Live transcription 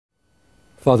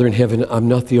Father in heaven, I'm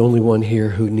not the only one here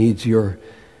who needs your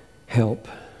help.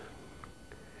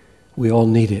 We all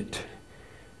need it.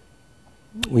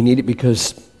 We need it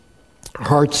because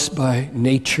hearts by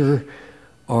nature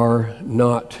are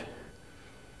not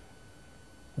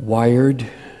wired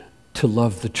to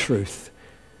love the truth,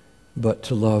 but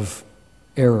to love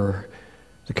error,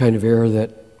 the kind of error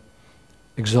that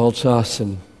exalts us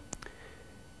and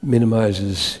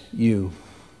minimizes you.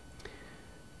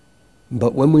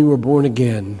 But when we were born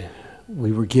again,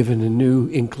 we were given a new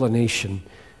inclination.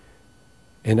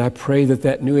 And I pray that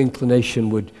that new inclination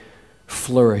would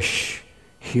flourish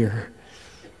here,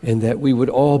 and that we would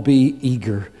all be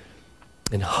eager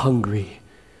and hungry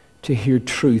to hear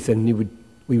truth, and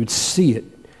we would see it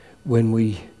when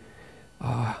we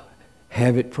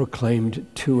have it proclaimed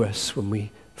to us, when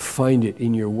we find it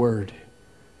in your word.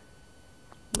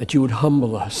 That you would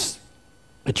humble us,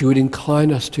 that you would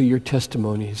incline us to your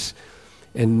testimonies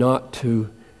and not to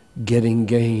getting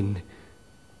gain,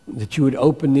 that you would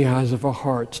open the eyes of our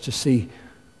hearts to see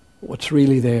what's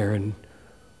really there and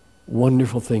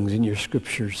wonderful things in your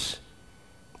scriptures,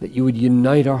 that you would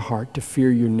unite our heart to fear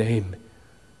your name,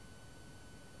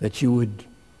 that you would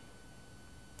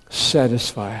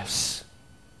satisfy us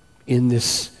in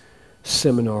this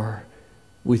seminar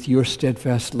with your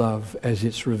steadfast love as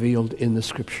it's revealed in the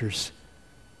scriptures.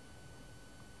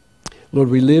 Lord,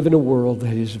 we live in a world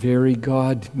that is very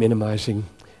God minimizing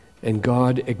and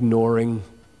God ignoring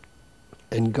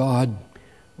and God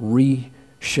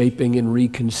reshaping and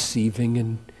reconceiving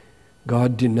and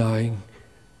God denying.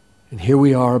 And here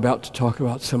we are about to talk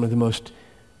about some of the most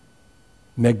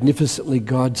magnificently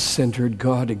God-centered,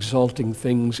 God-exalting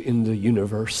things in the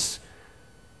universe.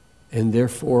 And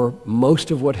therefore,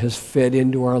 most of what has fed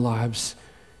into our lives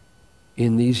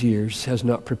in these years has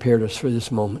not prepared us for this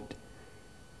moment.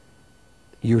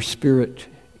 Your Spirit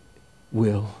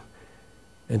will.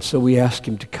 And so we ask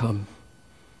him to come.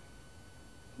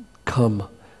 Come,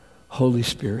 Holy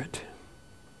Spirit.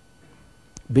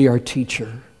 Be our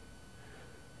teacher.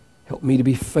 Help me to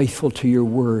be faithful to your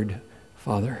word,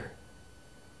 Father.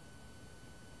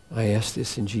 I ask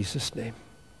this in Jesus' name.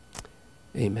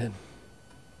 Amen.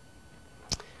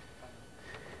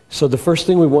 So the first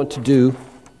thing we want to do,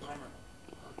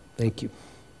 thank you.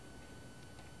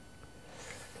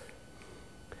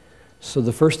 So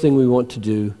the first thing we want to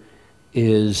do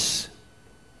is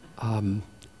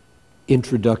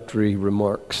introductory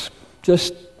remarks.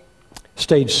 Just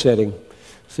stage setting,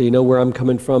 so you know where I'm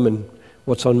coming from and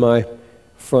what's on my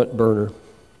front burner.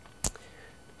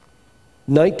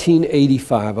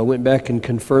 1985, I went back and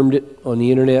confirmed it on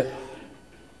the internet.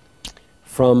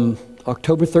 From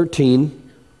October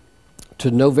 13 to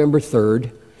November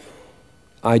 3rd,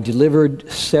 I delivered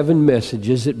 7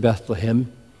 messages at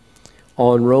Bethlehem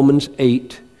on Romans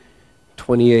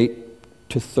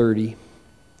 8:28-30.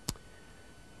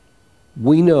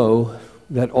 We know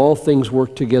that all things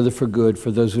work together for good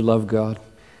for those who love God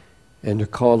and are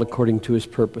called according to his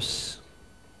purpose.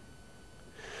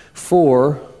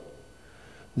 For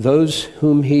those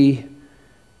whom he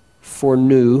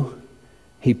foreknew,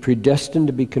 he predestined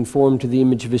to be conformed to the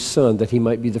image of his Son, that he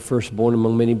might be the firstborn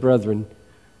among many brethren.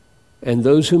 And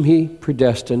those whom he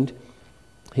predestined,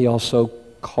 he also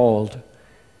called.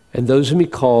 And those whom he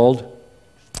called,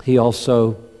 he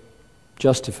also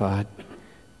justified.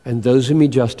 And those whom he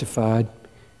justified,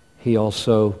 he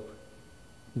also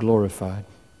glorified.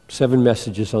 7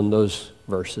 messages on those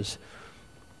verses.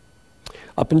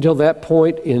 Up until that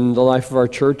point in the life of our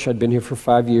church, I'd been here for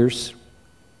 5 years,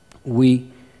 we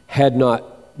had not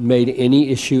made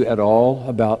any issue at all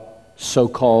about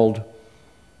so-called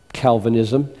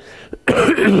Calvinism.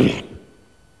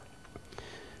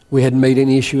 We hadn't made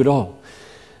any issue at all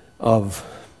of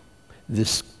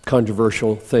this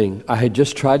controversial thing. I had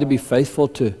just tried to be faithful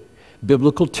to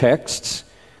biblical texts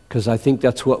because I think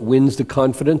that's what wins the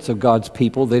confidence of God's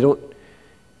people. They don't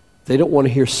want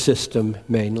to hear system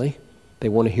mainly. They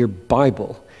want to hear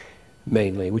Bible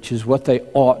mainly, which is what they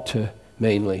ought to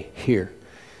mainly hear.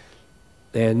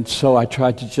 And so I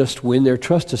tried to just win their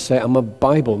trust to say, I'm a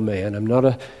Bible man. I'm not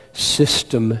a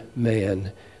system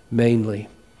man mainly.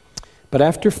 But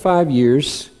after 5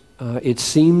 years, it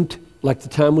seemed like the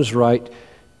time was right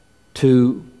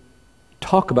to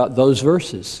talk about those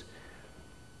verses.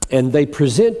 And they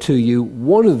present to you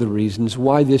one of the reasons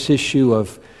why this issue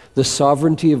of the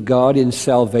sovereignty of God in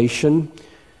salvation,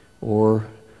 or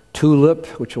TULIP,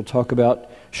 which we'll talk about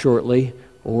shortly,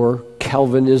 or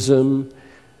Calvinism,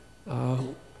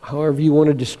 however you want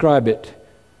to describe it,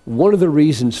 one of the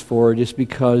reasons for it is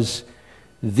because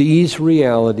these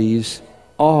realities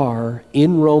are,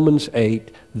 in Romans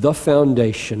 8, the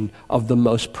foundation of the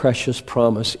most precious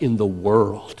promise in the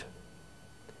world,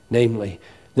 namely,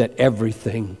 that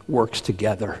everything works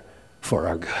together for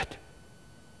our good.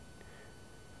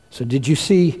 So did you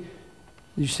see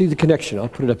the connection? I'll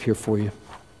put it up here for you.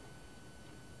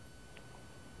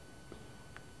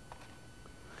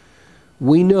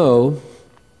 We know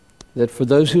that for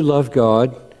those who love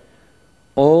God,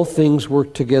 all things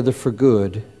work together for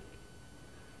good,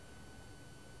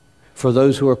 for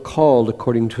those who are called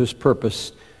according to His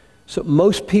purpose. So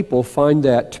most people find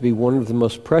that to be one of the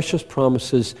most precious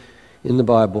promises in the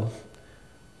Bible.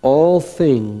 All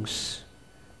things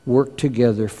work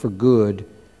together for good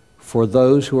for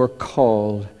those who are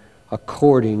called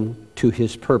according to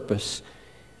His purpose.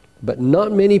 But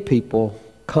not many people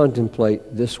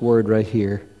contemplate this word right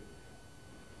here.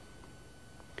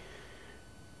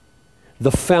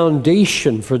 The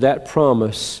foundation for that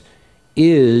promise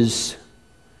is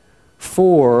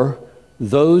for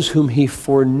those whom He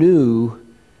foreknew,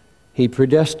 He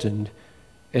predestined,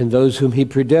 and those whom He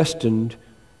predestined,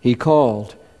 He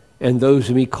called, and those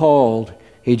whom He called,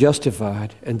 He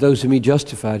justified, and those whom He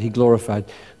justified, He glorified.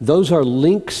 Those are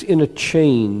links in a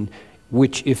chain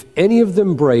which, if any of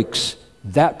them breaks,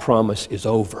 that promise is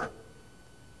over.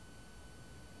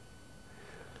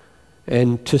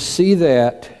 And to see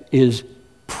that is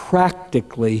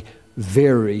practically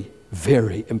very,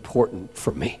 very important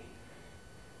for me.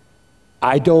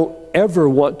 I don't ever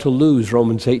want to lose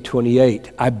Romans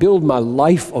 8:28. I build my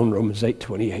life on Romans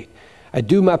 8:28. I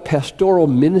do my pastoral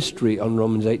ministry on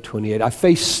Romans 8:28. I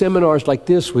face seminars like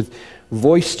this with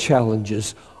voice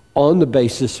challenges on the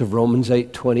basis of Romans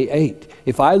 8:28.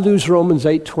 If I lose Romans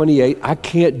 8:28, I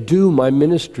can't do my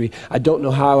ministry. I don't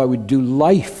know how I would do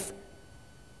life.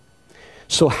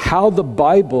 So how the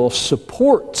Bible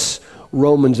supports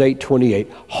Romans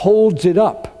 8:28, holds it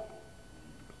up,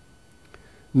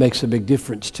 makes a big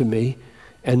difference to me.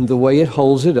 And the way it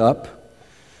holds it up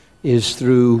is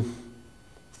through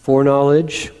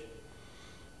foreknowledge,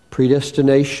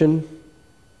 predestination,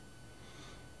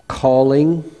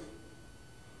 calling,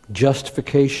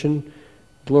 justification,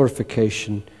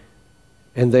 glorification,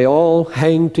 and they all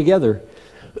hang together.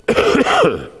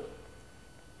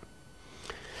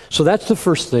 So that's the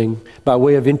first thing, by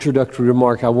way of introductory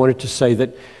remark. I wanted to say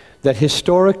that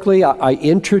historically I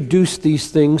introduced these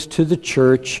things to the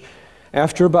church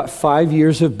after about 5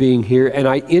 years of being here, and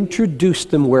I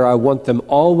introduced them where I want them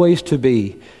always to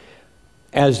be,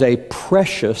 as a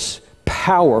precious,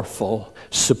 powerful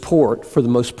support for the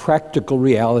most practical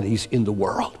realities in the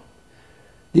world.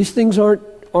 These things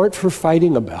aren't for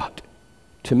fighting about,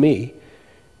 to me.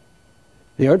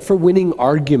 They aren't for winning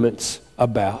arguments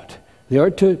about. They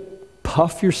aren't to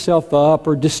puff yourself up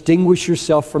or distinguish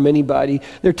yourself from anybody.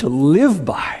 They're to live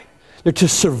by. They're to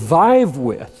survive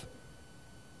with.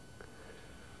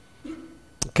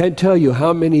 I can't tell you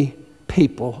how many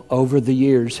people over the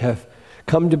years have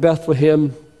come to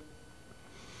Bethlehem.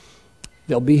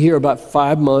 They'll be here about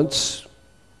 5 months.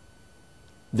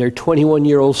 Their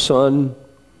 21-year-old son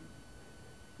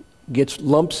gets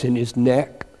lumps in his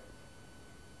neck.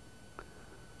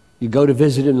 You go to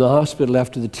visit him in the hospital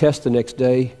after the test the next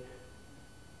day.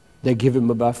 They give him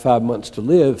about 5 months to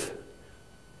live,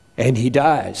 and he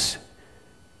dies.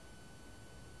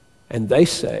 And they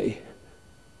say,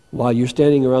 while you're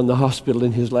standing around the hospital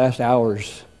in his last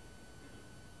hours,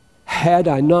 had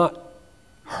I not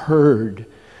heard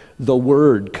the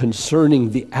word concerning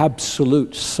the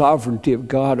absolute sovereignty of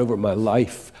God over my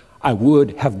life, I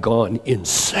would have gone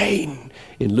insane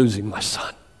in losing my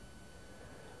son.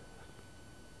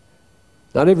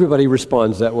 Not everybody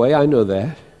responds that way, I know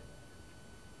that.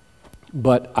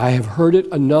 But I have heard it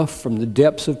enough from the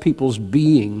depths of people's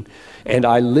being, and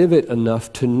I live it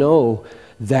enough to know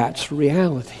that's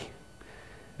reality.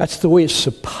 That's the way it's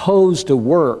supposed to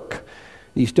work.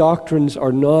 These doctrines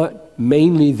are not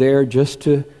mainly there just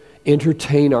to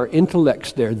entertain our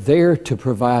intellects. They're there to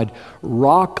provide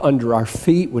rock under our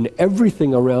feet when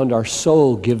everything around our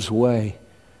soul gives way,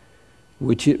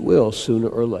 which it will sooner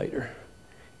or later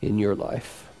in your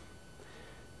life.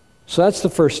 So that's the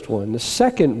first one. The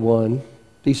second one,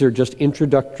 these are just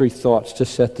introductory thoughts to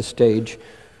set the stage.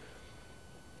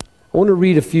 I want to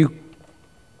read a few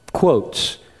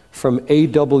quotes from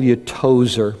A.W.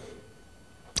 Tozer.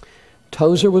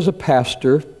 Tozer was a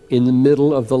pastor in the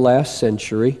middle of the last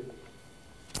century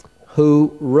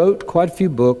who wrote quite a few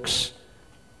books,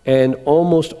 and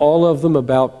almost all of them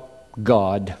about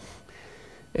God.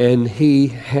 And he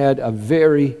had a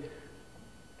very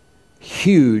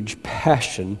huge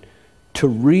passion to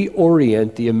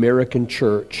reorient the American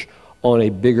church on a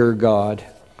bigger God.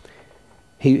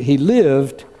 He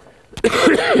lived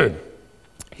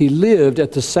He lived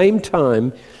at the same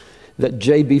time that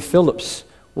J.B. Phillips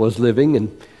was living,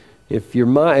 and if you're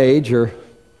my age or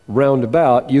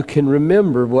roundabout, you can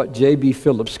remember what J.B.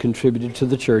 Phillips contributed to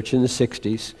the church in the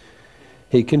 60s.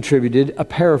 He contributed a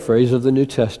paraphrase of the New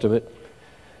Testament,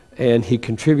 and he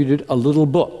contributed a little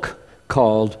book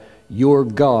called Your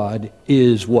God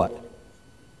is what?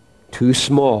 Too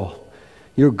small.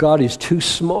 Your God is too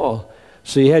small.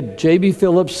 So you had J.B.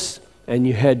 Phillips, and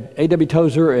you had A.W.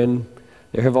 Tozer, and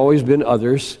there have always been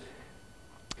others,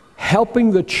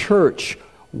 helping the church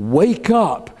wake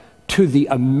up to the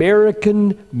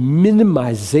American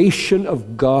minimization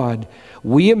of God.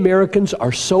 We Americans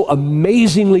are so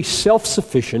amazingly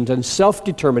self-sufficient and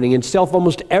self-determining and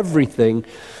self-almost everything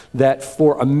that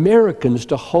for Americans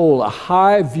to hold a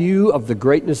high view of the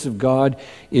greatness of God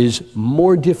is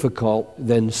more difficult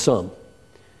than some.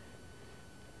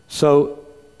 So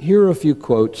here are a few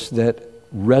quotes that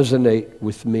resonate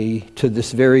with me to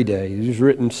this very day. It was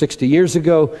written 60 years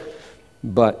ago,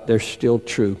 but they're still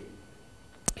true.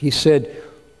 He said,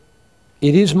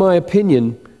 "It is my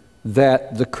opinion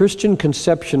that the Christian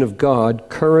conception of God,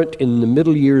 current in the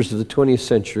middle years of the 20th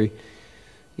century,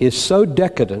 is so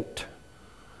decadent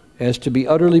as to be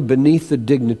utterly beneath the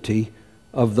dignity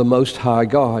of the Most High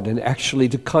God, and actually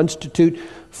to constitute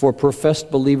for professed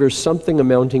believers something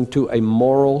amounting to a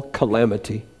moral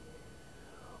calamity.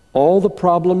 All the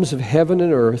problems of heaven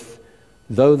and earth,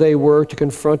 though they were to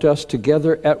confront us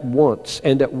together at once,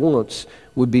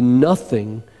 would be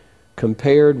nothing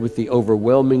compared with the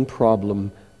overwhelming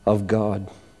problem of God.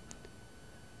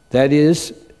 That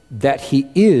is, that He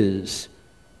is,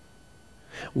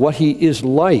 what He is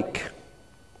like,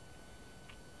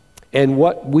 and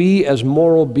what we as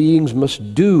moral beings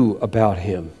must do about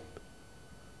Him.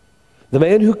 The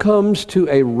man who comes to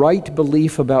a right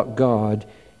belief about God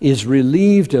is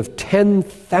relieved of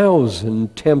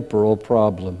 10,000 temporal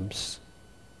problems."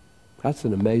 That's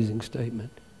an amazing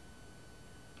statement.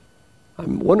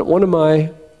 One of my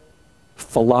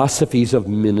philosophies of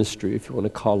ministry, if you want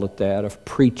to call it that, of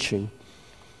preaching,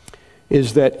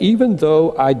 is that even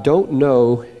though I don't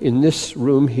know in this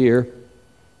room here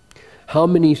how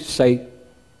many, say,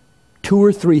 2,000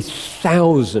 or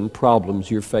 3,000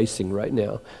 problems you're facing right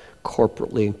now,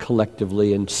 corporately and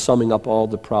collectively, and summing up all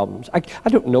the problems. I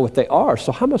don't know what they are,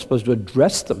 so how am I supposed to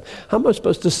address them? How am I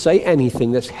supposed to say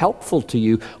anything that's helpful to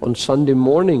you on Sunday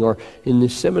morning or in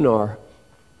this seminar?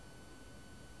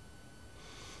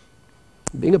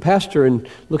 Being a pastor and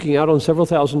looking out on several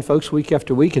thousand folks week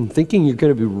after week and thinking you're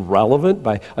going to be relevant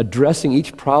by addressing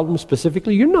each problem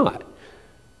specifically, you're not.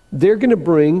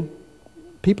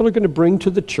 People are going to bring to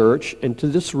the church and to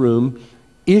this room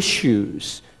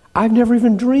issues I've never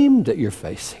even dreamed that you're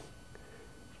facing.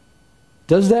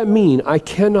 Does that mean I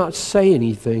cannot say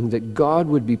anything that God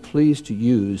would be pleased to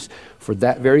use for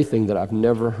that very thing that I've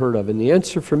never heard of? And the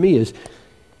answer for me is,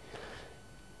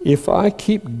 if I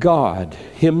keep God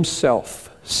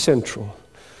Himself central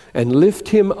and lift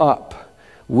Him up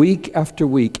week after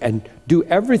week and do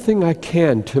everything I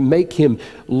can to make Him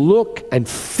look and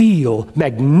feel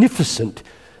magnificent,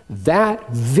 that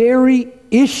very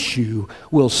issue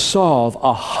will solve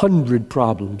 100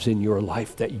 problems in your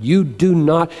life that you do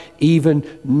not even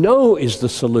know is the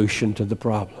solution to the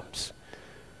problems.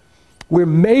 We're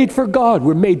made for God.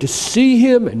 We're made to see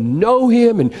Him and know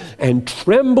Him and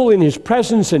tremble in His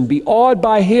presence and be awed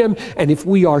by Him. And if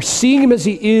we are seeing Him as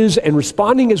He is and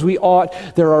responding as we ought,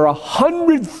 there are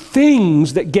 100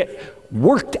 things that get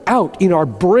worked out in our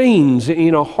brains,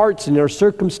 in our hearts, in our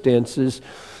circumstances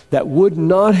that would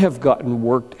not have gotten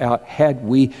worked out had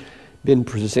we been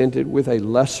presented with a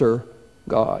lesser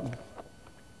God.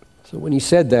 So when he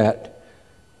said that,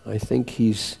 I think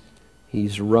he's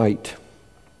right.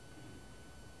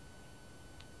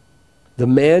 The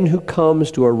man who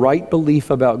comes to a right belief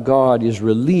about God is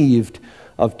relieved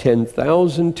of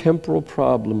 10,000 temporal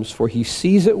problems, for he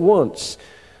sees at once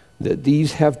that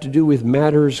these have to do with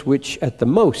matters which at the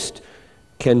most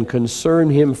can concern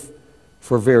him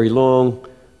for very long.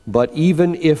 But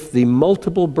even if the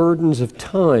multiple burdens of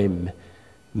time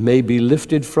may be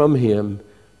lifted from him,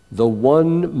 the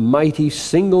one mighty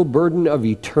single burden of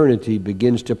eternity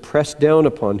begins to press down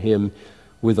upon him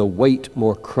with a weight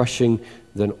more crushing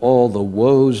than all the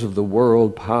woes of the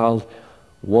world piled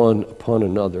one upon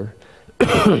another.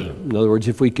 In other words,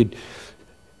 if we could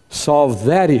solve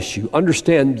that issue,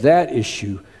 understand that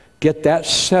issue, get that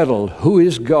settled, who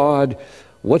is God?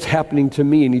 What's happening to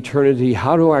me in eternity?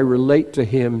 How do I relate to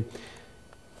Him?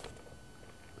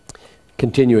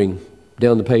 Continuing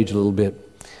down the page a little bit.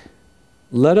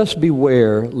 Let us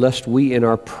beware lest we in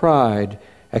our pride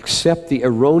accept the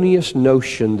erroneous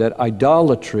notion that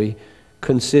idolatry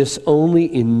consists only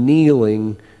in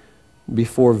kneeling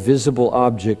before visible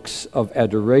objects of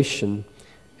adoration,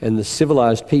 and the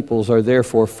civilized peoples are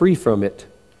therefore free from it.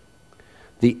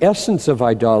 The essence of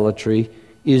idolatry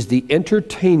is the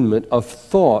entertainment of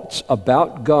thoughts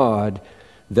about God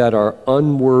that are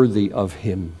unworthy of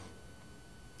Him.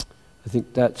 I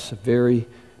think that's a very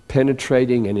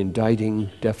penetrating and indicting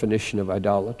definition of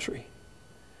idolatry.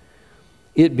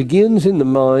 It begins in the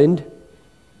mind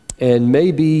and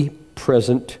may be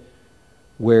present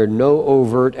where no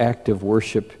overt act of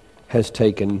worship has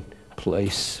taken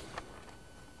place.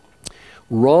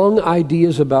 Wrong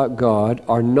ideas about God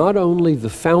are not only the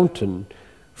fountain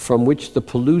from which the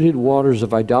polluted waters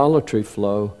of idolatry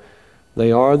flow,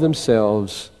 they are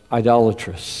themselves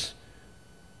idolatrous.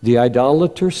 The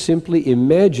idolater simply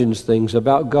imagines things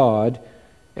about God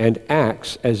and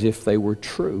acts as if they were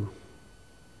true.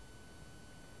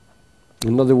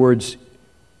 In other words,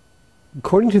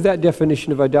 according to that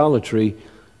definition of idolatry,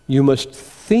 you must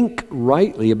think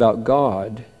rightly about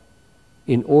God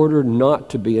in order not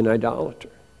to be an idolater.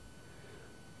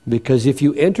 Because if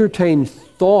you entertain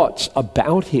thoughts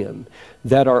about Him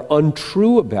that are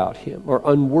untrue about Him or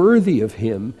unworthy of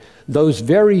Him, those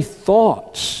very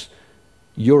thoughts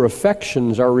your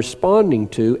affections are responding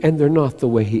to, and they're not the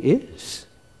way He is.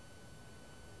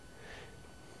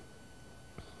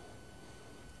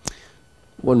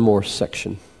 One more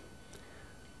section.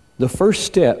 The first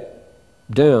step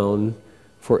down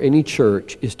for any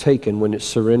church is taken when it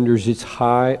surrenders its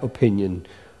high opinion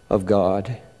of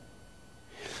God.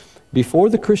 Before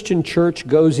the Christian church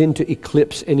goes into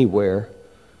eclipse anywhere,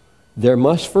 there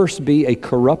must first be a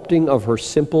corrupting of her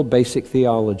simple basic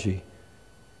theology.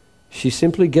 She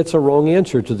simply gets a wrong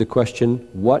answer to the question,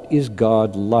 what is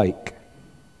God like?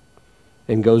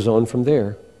 And goes on from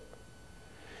there.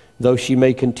 Though she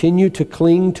may continue to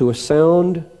cling to a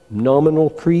sound, nominal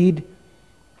creed,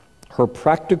 her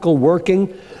practical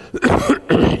working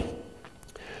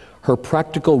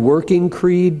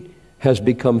creed has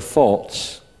become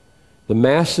false. The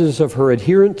masses of her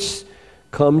adherents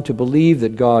come to believe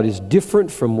that God is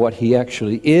different from what He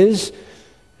actually is,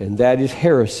 and that is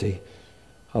heresy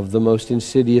of the most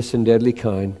insidious and deadly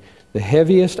kind. The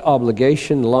heaviest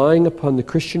obligation lying upon the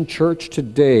Christian church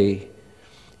today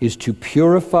is to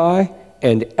purify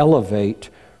and elevate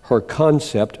her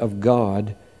concept of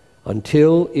God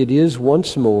until it is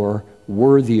once more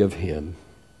worthy of Him.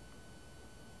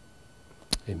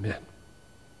 Amen.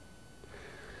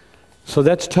 So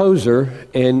that's Tozer,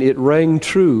 and it rang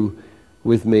true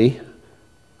with me.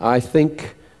 I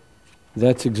think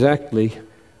that's exactly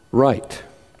right.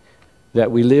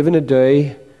 That we live in a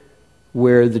day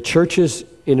where the churches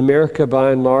in America,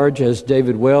 by and large, as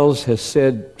David Wells has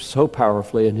said so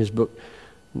powerfully in his book,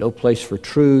 No Place for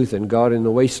Truth and God in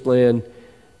the Wasteland,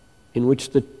 in which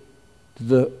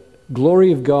the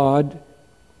glory of God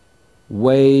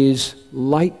weighs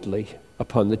lightly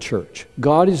upon the church.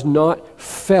 God is not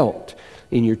felt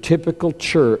in your typical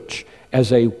church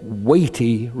as a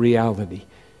weighty reality.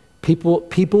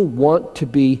 People want to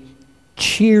be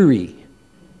cheery.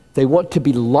 They want to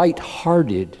be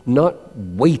light-hearted, not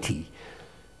weighty.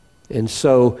 And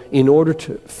so, in order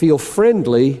to feel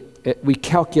friendly, we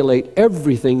calculate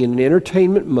everything in an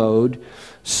entertainment mode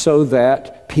so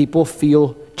that people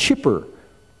feel chipper.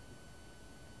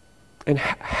 And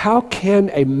how can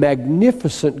a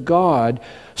magnificent God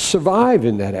survive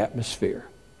in that atmosphere?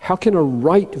 How can a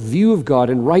right view of God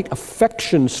and right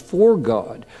affections for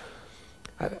God?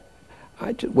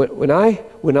 When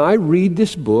I read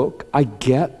this book, I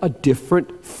get a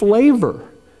different flavor.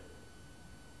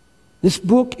 This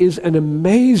book is an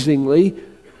amazingly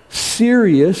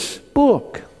serious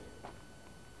book.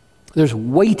 There's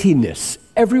weightiness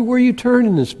everywhere you turn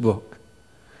in this book.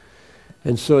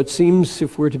 And so it seems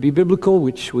if we're to be biblical,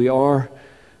 which we are,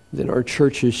 then our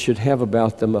churches should have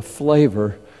about them a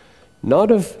flavor, not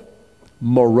of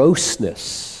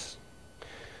moroseness,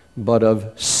 but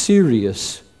of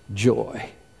serious joy,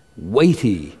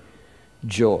 weighty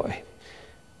joy.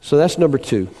 So that's number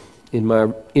 2 in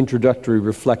my introductory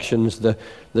reflections, the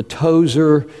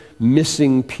Tozer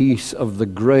missing piece of the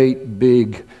great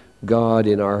big God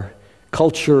in our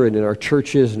culture and in our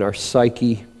churches and our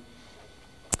psyche.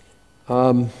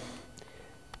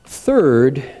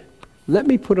 Third, let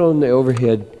me put on the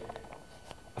overhead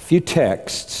a few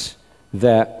texts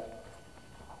that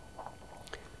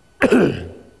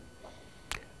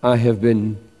I have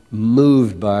been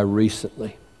moved by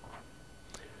recently.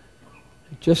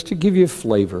 Just to give you a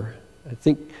flavor, I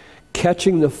think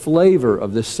catching the flavor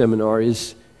of this seminar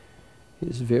is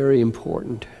very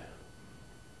important.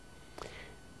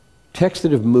 Texts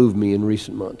that have moved me in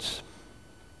recent months.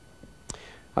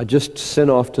 I just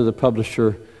sent off to the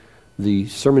publisher the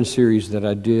sermon series that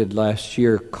I did last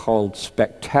year called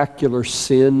Spectacular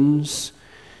Sins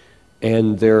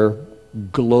and Their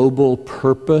Global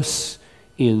Purpose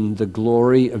in the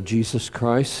Glory of Jesus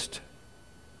Christ,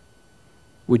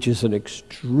 which is an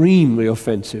extremely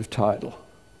offensive title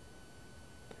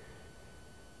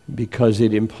because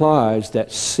it implies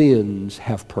that sins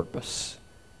have purpose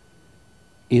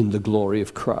in the glory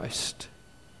of Christ.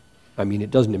 I mean,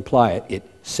 it doesn't imply it, it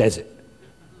says it.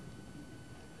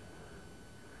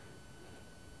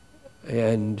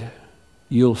 And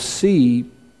you'll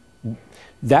see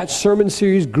that sermon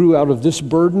series grew out of this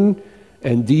burden,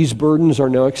 and these burdens are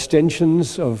now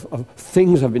extensions of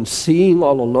things I've been seeing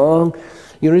all along.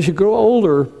 You know, as you grow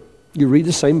older, you read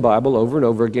the same Bible over and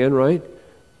over again, right?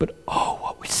 But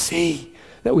what we see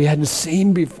that we hadn't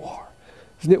seen before.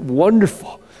 Isn't it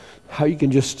wonderful how you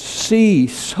can just see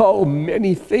so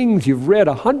many things you've read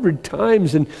 100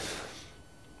 times and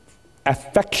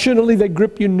affectionately they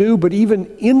grip you new, but even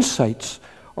insights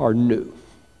are new.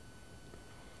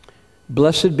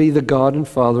 Blessed be the God and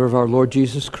Father of our Lord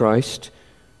Jesus Christ,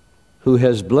 who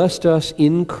has blessed us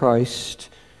in Christ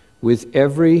with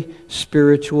every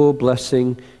spiritual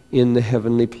blessing in the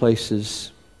heavenly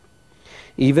places,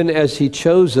 even as He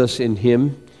chose us in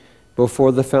Him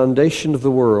before the foundation of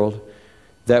the world,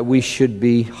 that we should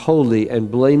be holy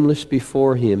and blameless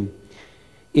before Him.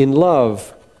 In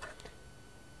love,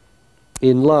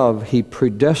 He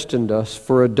predestined us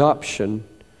for adoption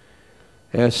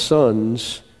as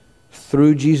sons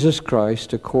through Jesus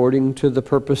Christ, according to the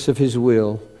purpose of His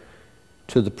will,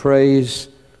 to the praise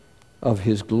of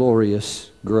His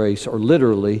glorious grace, or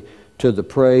literally, to the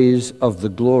praise of the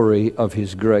glory of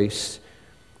His grace,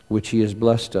 which He has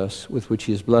blessed us, with which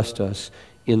He has blessed us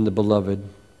in the Beloved.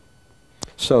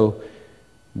 So,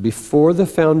 before the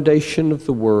foundation of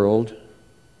the world,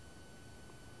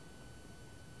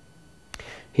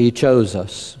 He chose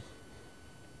us.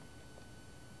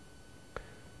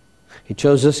 He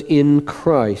chose us in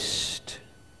Christ.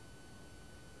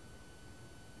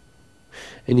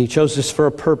 And He chose us for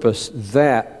a purpose,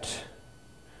 that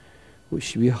we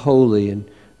should be holy and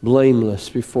blameless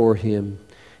before Him.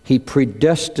 He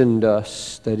predestined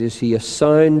us, that is, He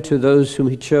assigned to those whom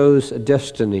He chose a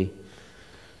destiny.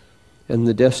 And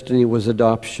the destiny was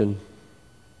adoption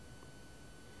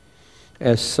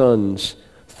as sons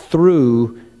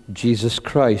through Jesus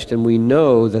Christ. And we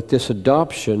know that this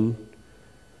adoption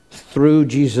through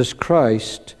Jesus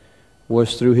Christ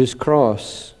was through His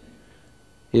cross.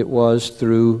 It was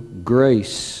through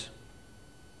grace.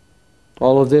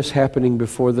 All of this happening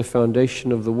before the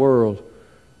foundation of the world.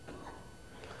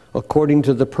 According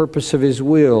to the purpose of His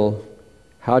will.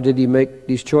 How did He make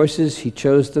these choices? He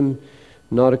chose them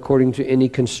not according to any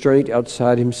constraint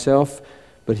outside Himself,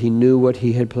 but He knew what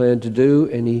He had planned to do,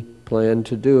 and He planned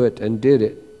to do it and did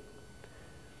it.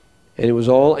 And it was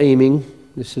all aiming,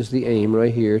 this is the aim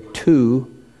right here,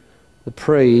 to the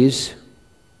praise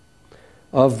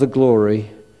of the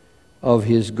glory of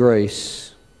His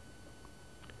grace.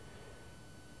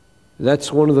 That's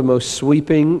one of the most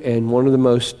sweeping and one of the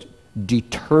most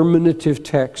determinative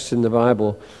texts in the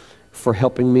Bible for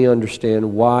helping me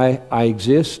understand why I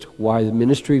exist, why the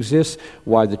ministry exists,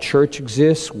 why the church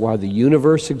exists, why the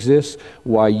universe exists,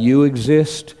 why you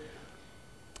exist.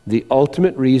 The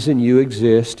ultimate reason you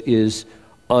exist is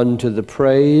unto the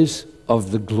praise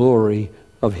of the glory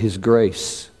of His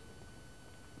grace.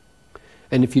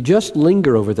 And if you just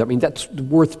linger over that, I mean, that's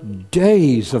worth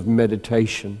days of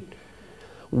meditation.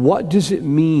 What does it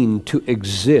mean to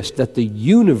exist, that the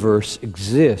universe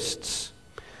exists?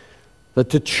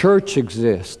 That the church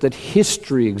exists, that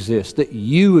history exists, that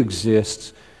you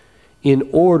exist in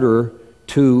order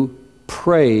to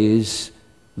praise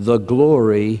the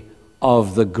glory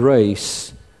of the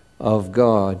grace of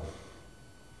God.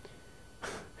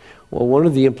 Well, one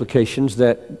of the implications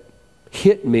that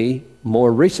hit me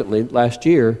more recently, last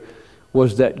year,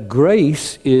 was that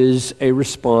grace is a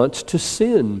response to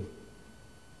sin.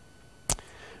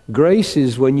 Grace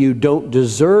is when you don't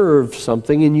deserve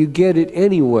something and you get it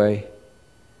anyway.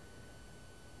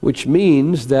 Which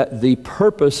means that the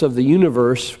purpose of the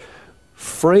universe,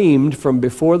 framed from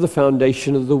before the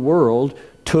foundation of the world,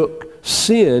 took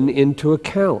sin into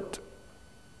account.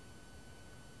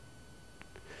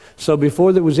 So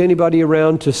before there was anybody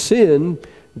around to sin,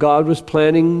 God was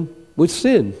planning with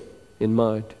sin in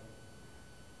mind.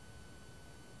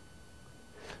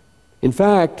 In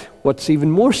fact, what's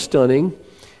even more stunning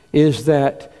is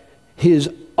that His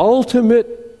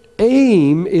ultimate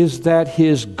aim is that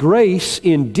His grace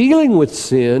in dealing with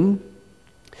sin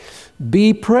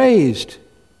be praised.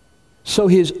 So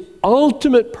His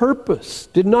ultimate purpose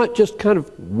did not just kind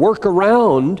of work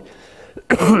around,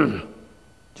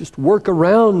 just work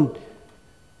around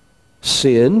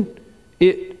sin.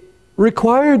 It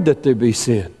required that there be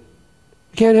sin.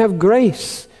 You can't have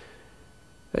grace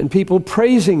and people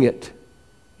praising it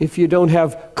if you don't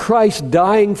have Christ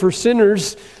dying for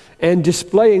sinners and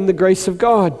displaying the grace of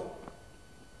God.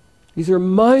 These are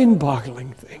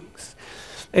mind-boggling things.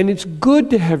 And it's good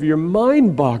to have your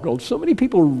mind boggled. So many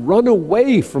people run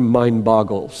away from mind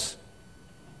boggles.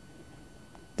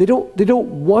 They don't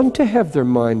want to have their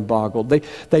mind boggled.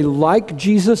 They like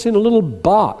Jesus in a little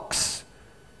box.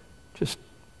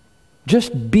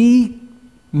 Just be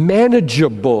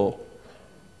manageable.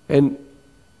 And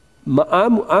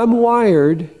I'm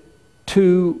wired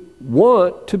to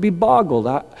want to be boggled.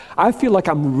 I feel like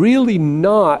I'm really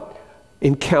not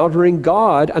encountering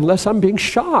God unless I'm being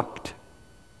shocked.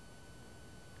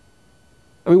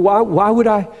 I mean, why would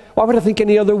I think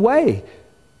any other way?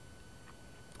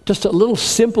 Just a little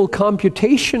simple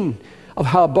computation of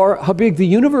how big the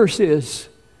universe is,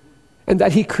 and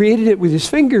that He created it with His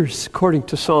fingers, according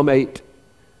to Psalm 8.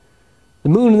 The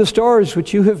moon and the stars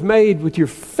which you have made with your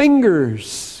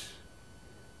fingers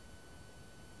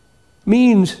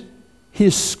means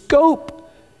His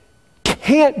scope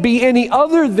can't be any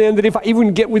other than that if I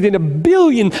even get within 1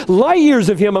 billion light years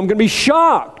of Him, I'm going to be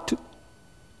shocked.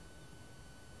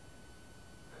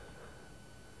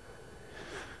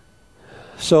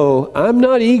 So I'm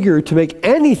not eager to make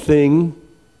anything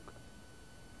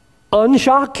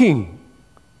unshocking.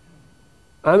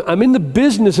 I'm in the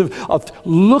business of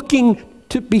looking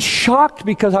to be shocked,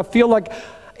 because I feel like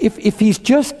if He's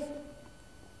just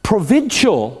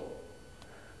provincial,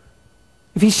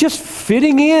 if He's just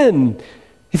fitting in,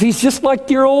 if He's just like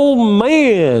your old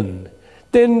man,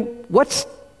 then let's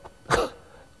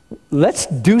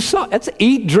do something. Let's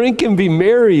eat, drink, and be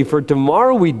merry, for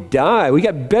tomorrow we die. We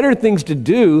got better things to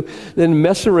do than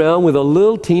mess around with a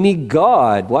little teeny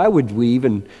God. Why would we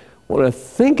even want to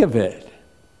think of it?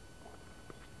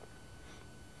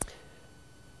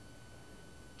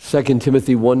 2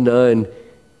 Timothy 1:9,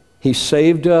 He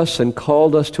saved us and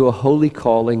called us to a holy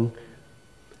calling,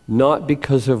 not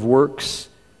because of works,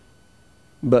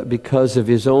 but because of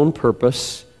His own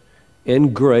purpose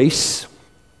and grace,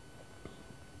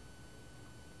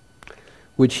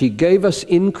 which He gave us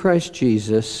in Christ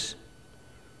Jesus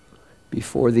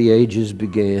before the ages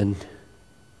began.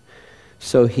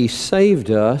 So He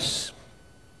saved us,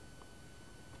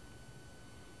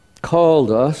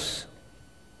 called us,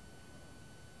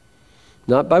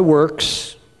 not by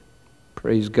works,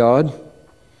 praise God,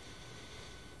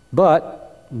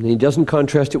 but, and He doesn't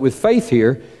contrast it with faith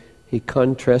here, He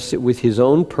contrasts it with His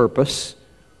own purpose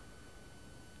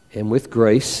and with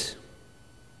grace.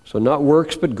 So not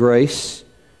works, but grace.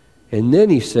 And then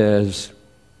He says,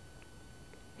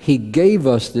 He gave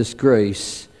us this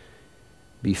grace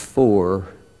before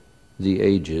the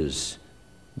ages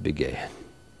began.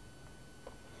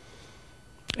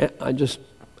 I'm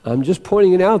just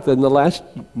pointing it out that in the last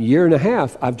year and a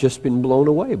half, I've just been blown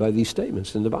away by these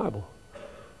statements in the Bible.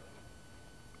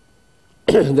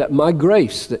 That my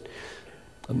grace, that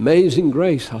amazing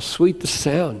grace, how sweet the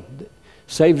sound, that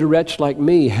saved a wretch like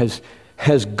me,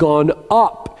 has gone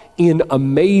up in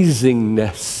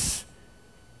amazingness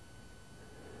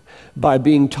by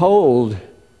being told,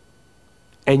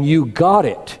 and you got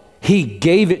it. He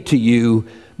gave it to you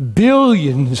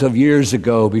billions of years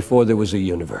ago before there was a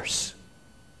universe.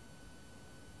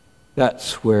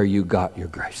 That's where you got your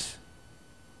grace.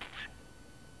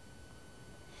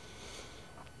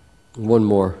 One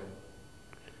more.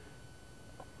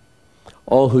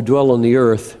 All who dwell on the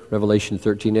earth, Revelation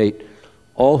 13:8,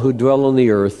 all who dwell on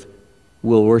the earth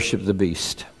will worship the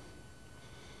beast.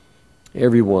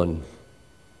 Everyone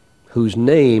whose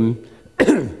name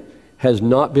has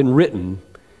not been written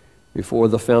before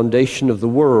the foundation of the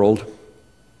world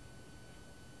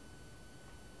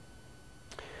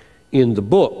in the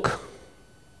book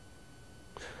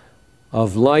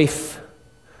of life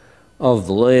of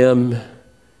the Lamb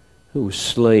who was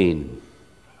slain.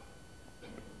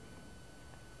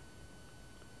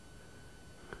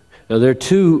 Now, there are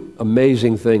two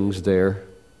amazing things there,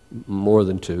 more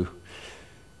than two.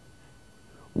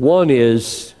 One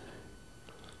is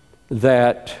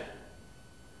that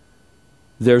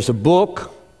there's a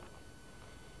book,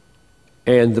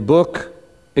 and the book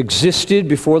existed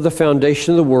before the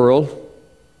foundation of the world,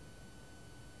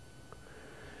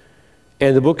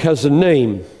 and the book has a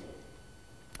name.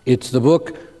 It's the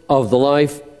book of the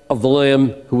life of the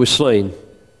Lamb who was slain.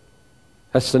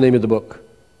 That's the name of the book.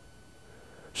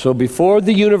 So before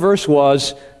the universe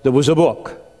was, there was a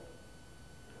book.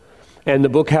 And the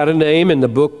book had a name, and the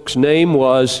book's name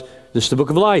was, this is the book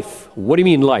of life. What do you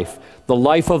mean life? The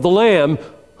life of the Lamb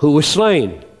who was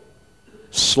slain.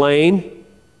 Slain.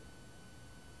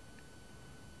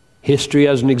 History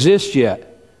doesn't exist yet.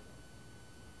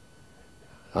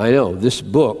 I know, this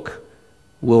book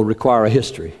will require a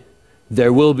history.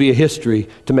 There will be a history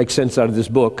to make sense out of this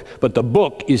book, but the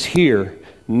book is here,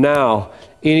 now,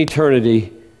 in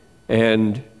eternity,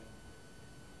 and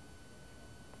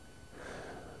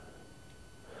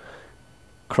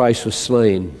Christ was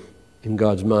slain in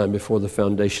God's mind before the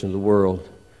foundation of the world.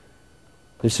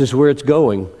 This is where it's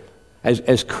going.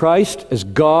 As Christ, as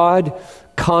God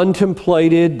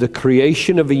contemplated the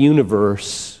creation of a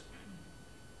universe,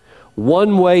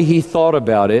 one way he thought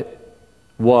about it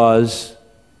was,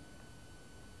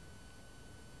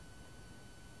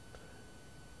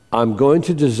 I'm going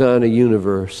to design a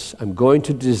universe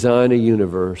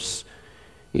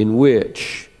in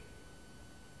which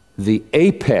the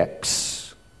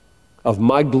apex of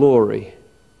my glory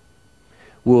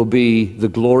will be the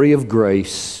glory of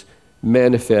grace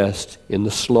manifest in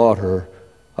the slaughter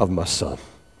of my Son.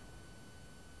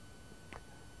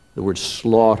 The word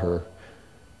slaughter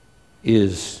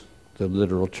is the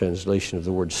literal translation of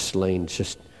the word slain. It's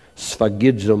just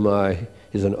sphagizomai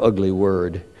is an ugly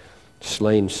word.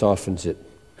 Slain softens it.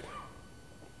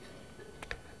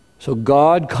 So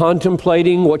God,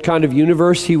 contemplating what kind of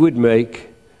universe he would make,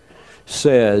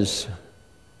 says,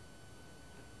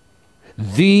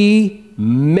 the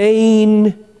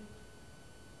main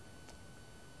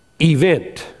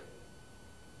event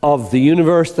of the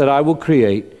universe that I will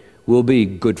create will be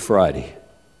Good Friday.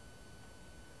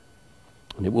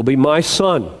 And it will be my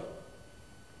Son,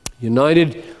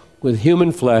 united with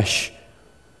human flesh,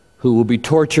 who will be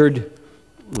tortured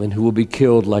and who will be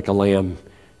killed like a lamb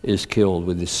is killed,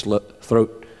 with his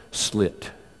throat slit.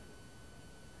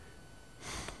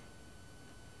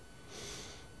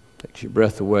 Takes your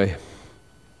breath away.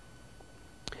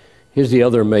 Here's the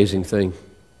other amazing thing.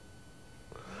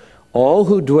 All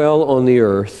who dwell on the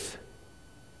earth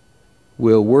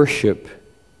will worship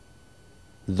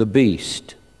the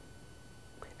beast,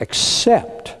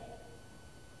 except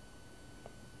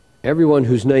everyone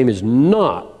whose name is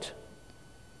not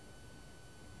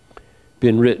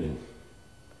been written.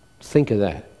 Think of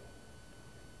that.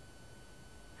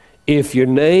 If your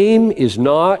name is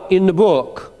not in the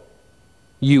book,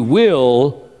 you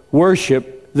will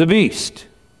worship the beast.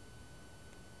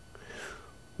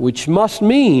 Which must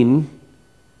mean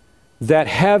that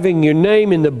having your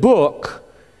name in the book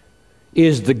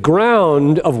is the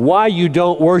ground of why you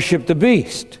don't worship the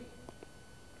beast.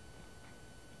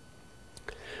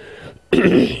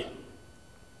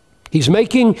 He's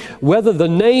making, whether the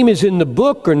name is in the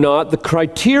book or not, the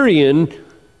criterion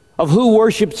of who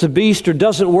worships the beast or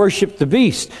doesn't worship the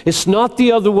beast. It's not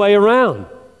the other way around.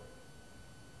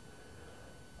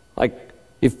 Like,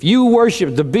 if you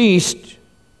worship the beast,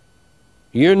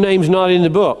 your name's not in the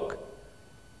book.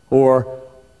 Or,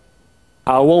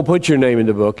 I won't put your name in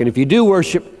the book. And if you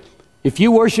worship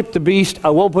the beast, I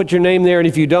won't put your name there. And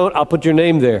if you don't, I'll put your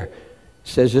name there. It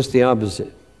says just the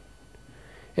opposite.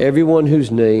 Everyone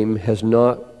whose name has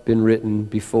not been written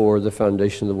before the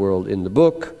foundation of the world in the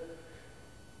book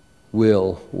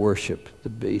will worship the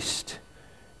beast.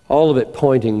 All of it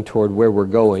pointing toward where we're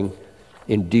going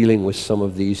in dealing with some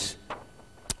of these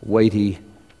weighty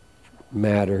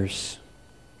matters.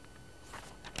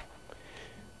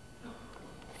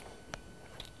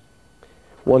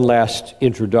 One last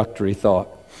introductory thought.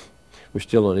 We're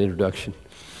still on introduction.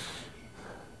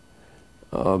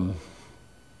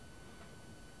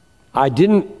 I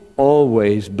didn't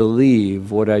always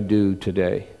believe what I do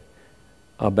today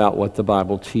about what the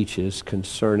Bible teaches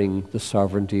concerning the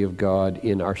sovereignty of God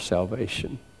in our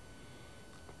salvation.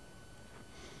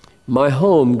 My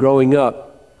home growing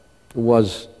up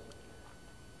was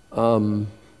an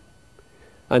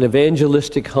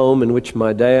evangelistic home in which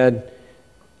my dad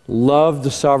loved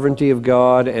the sovereignty of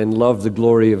God and loved the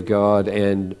glory of God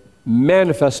and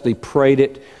manifestly prayed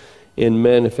it and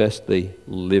manifestly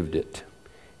lived it.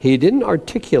 He didn't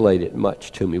articulate it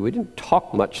much to me. We didn't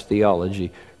talk much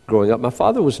theology growing up. My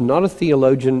father was not a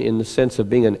theologian in the sense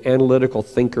of being an analytical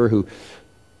thinker who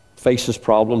faces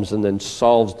problems and then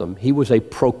solves them. He was a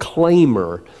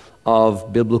proclaimer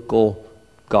of biblical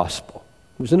gospel.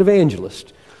 He was an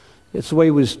evangelist. It's the way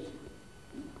he was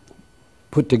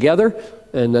put together,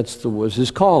 and that was his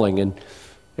calling.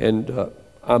 And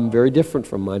I'm very different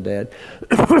from my dad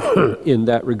in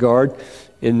that regard,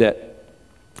 in that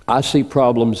I see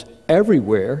problems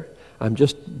everywhere. I'm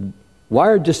just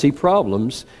wired to see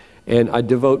problems, and I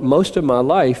devote most of my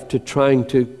life to trying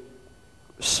to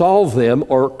solve them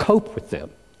or cope with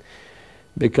them.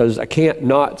 because I can't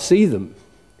not see them.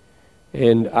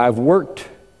 And I've worked,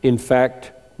 in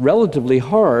fact, relatively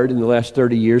hard in the last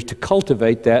 30 years to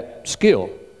cultivate that skill.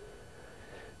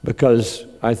 Because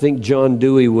I think John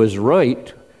Dewey was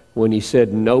right when he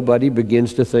said nobody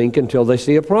begins to think until they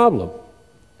see a problem.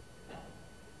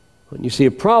 When you see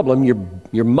a problem,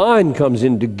 your mind comes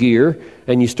into gear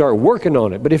and you start working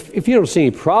on it. But if you don't see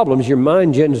any problems, your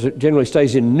mind generally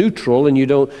stays in neutral and you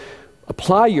don't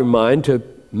apply your mind to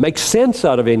make sense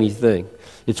out of anything.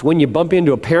 It's when you bump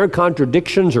into apparent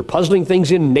contradictions or puzzling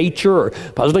things in nature or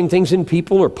puzzling things in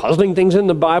people or puzzling things in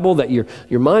the Bible that your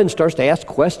mind starts to ask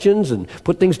questions and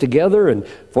put things together and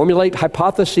formulate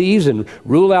hypotheses and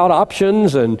rule out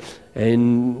options, and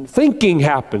thinking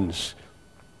happens.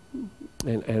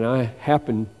 And I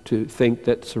happen to think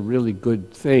that's a really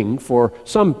good thing for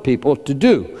some people to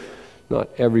do. Not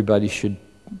everybody should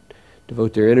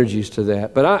devote their energies to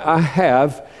that. But I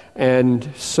have, and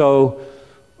so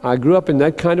I grew up in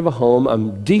that kind of a home.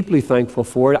 I'm deeply thankful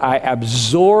for it. I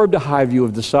absorbed a high view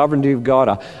of the sovereignty of God,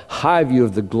 a high view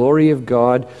of the glory of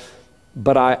God,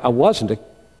 but I wasn't a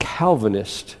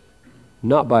Calvinist,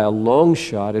 not by a long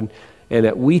shot. And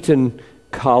at Wheaton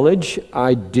College,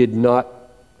 I did not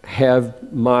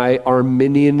have my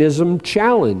Arminianism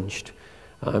challenged.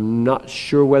 I'm not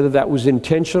sure whether that was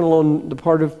intentional on the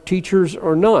part of teachers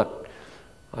or not.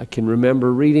 I can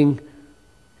remember reading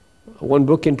one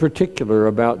book in particular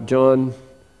about John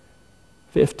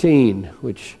 15,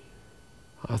 which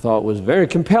I thought was very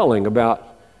compelling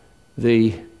about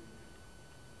the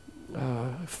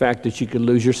fact that you could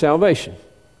lose your salvation.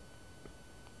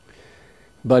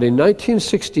 But in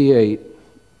 1968,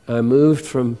 I moved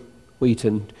from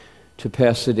Wheaton to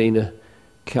Pasadena,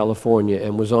 California,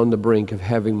 and was on the brink of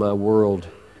having my world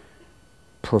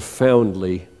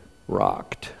profoundly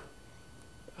rocked.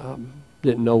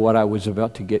 Didn't know what I was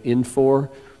about to get in for,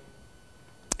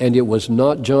 and it was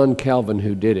not John Calvin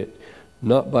who did it,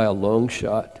 not by a long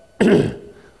shot. It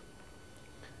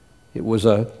was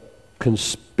a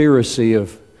conspiracy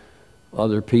of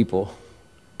other people.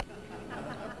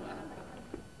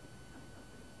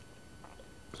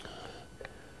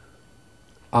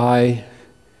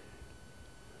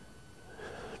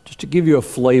 Just to give you a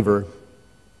flavor,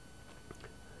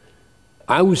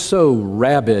 I was so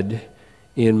rabid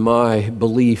in my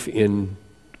belief in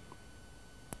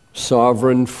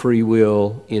sovereign free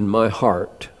will in my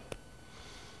heart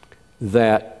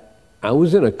that I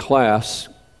was in a class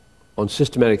on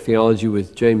systematic theology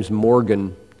with James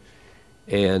Morgan,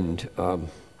 and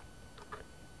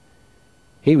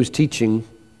he was teaching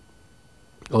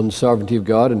on the sovereignty of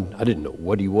God, and I didn't know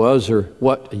what he was or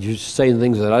what. He was saying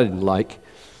things that I didn't like.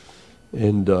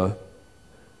 And I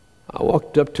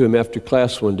walked up to him after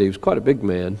class one day. He was quite a big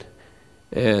man,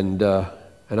 and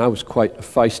I was quite a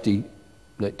feisty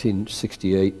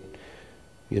 1968,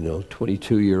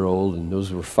 22-year-old, and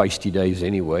those were feisty days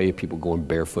anyway. People going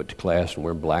barefoot to class and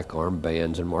wearing black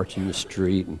armbands and marching in the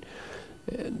street.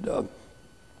 And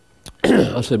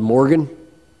I said, Morgan,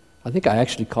 I think I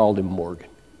actually called him Morgan.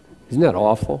 Isn't that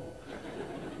awful?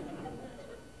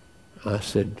 I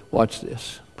said, watch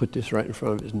this. Put this right in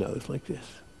front of his nose like this.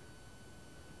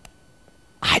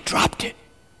 I dropped it.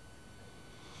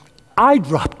 I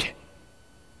dropped it.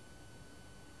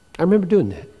 I remember doing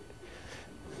that.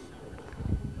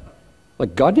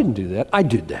 Like, God didn't do that. I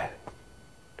did that.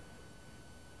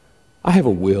 I have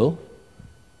a will.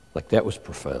 Like, that was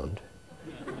profound.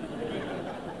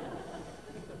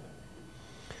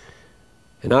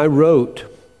 And I wrote,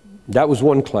 that was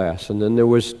one class, and then there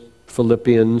was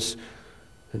Philippians,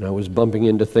 and I was bumping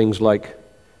into things like,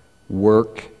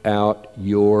 work out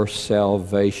your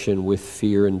salvation with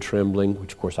fear and trembling,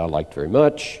 which of course I liked very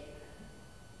much.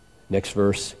 Next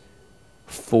verse,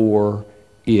 for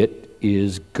it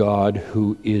is God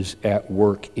who is at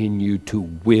work in you to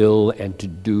will and to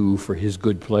do for his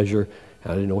good pleasure. I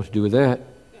didn't know what to do with that.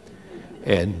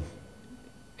 And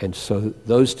so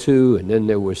those two, and then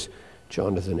there was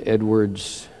Jonathan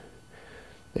Edwards.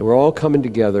 They were all coming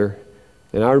together,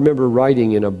 and I remember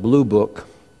writing in a blue book,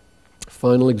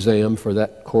 final exam for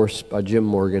that course by Jim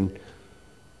Morgan,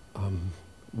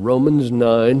 Romans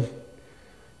 9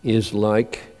 is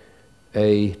like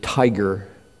a tiger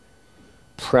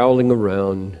prowling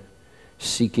around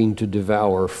seeking to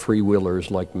devour free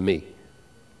willers like me.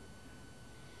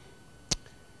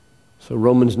 So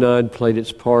Romans 9 played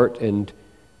its part, and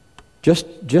just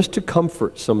to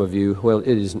comfort some of you, well,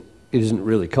 it isn't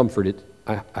really comfort.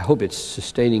 I hope it's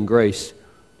sustaining grace.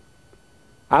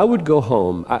 I would go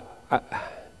home.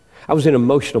 I was in an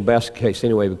emotional basket case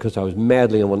anyway because I was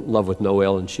madly in love with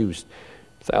Noelle, and she was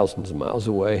thousands of miles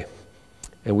away.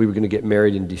 And we were going to get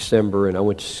married in December, and I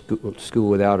went to school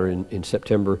without her in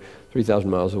September, 3,000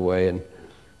 miles away. And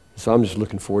so I'm just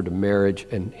looking forward to marriage.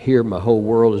 And here my whole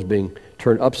world is being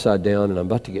turned upside down, and I'm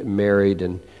about to get married.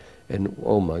 And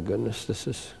oh my goodness, this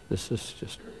is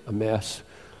just a mess.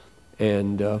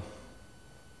 And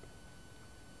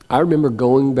I remember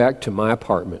going back to my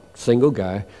apartment, single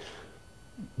guy,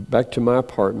 back to my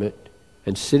apartment,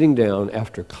 and sitting down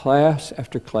after class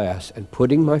and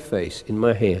putting my face in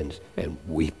my hands and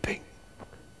weeping.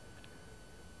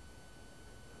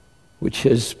 Which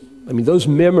is, I mean, those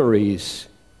memories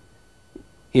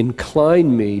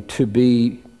incline me to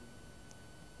be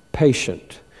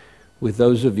patient with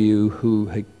those of you who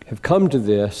have come to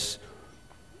this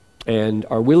and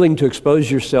are willing to expose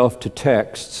yourself to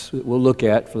texts that we'll look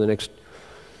at for the next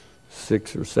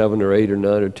 6 or 7 or 8 or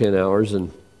 9 or 10 hours,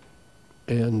 and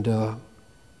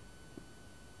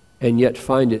yet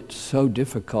find it so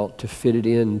difficult to fit it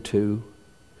into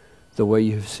the way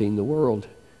you have seen the world.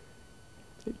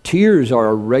 Tears are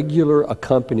a regular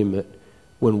accompaniment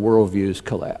when worldviews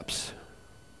collapse.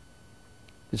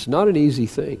 It's not an easy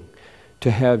thing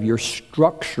to have your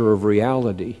structure of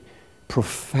reality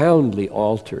profoundly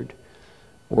altered,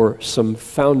 or some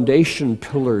foundation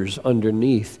pillars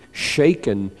underneath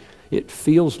shaken. It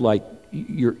feels like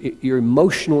your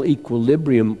emotional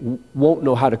equilibrium won't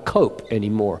know how to cope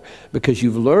anymore, because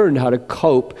you've learned how to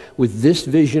cope with this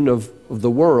vision of the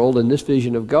world and this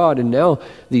vision of God, and now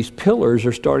these pillars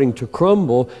are starting to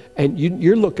crumble, and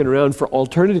you're looking around for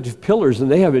alternative pillars,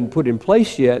 and they haven't been put in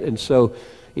place yet, and so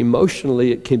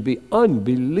emotionally it can be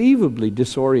unbelievably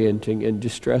disorienting and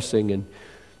distressing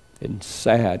and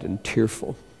sad and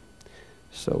tearful.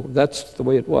 So that's the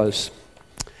way it was.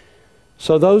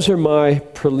 So those are my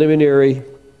preliminary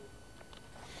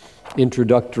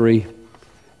introductory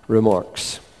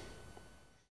remarks.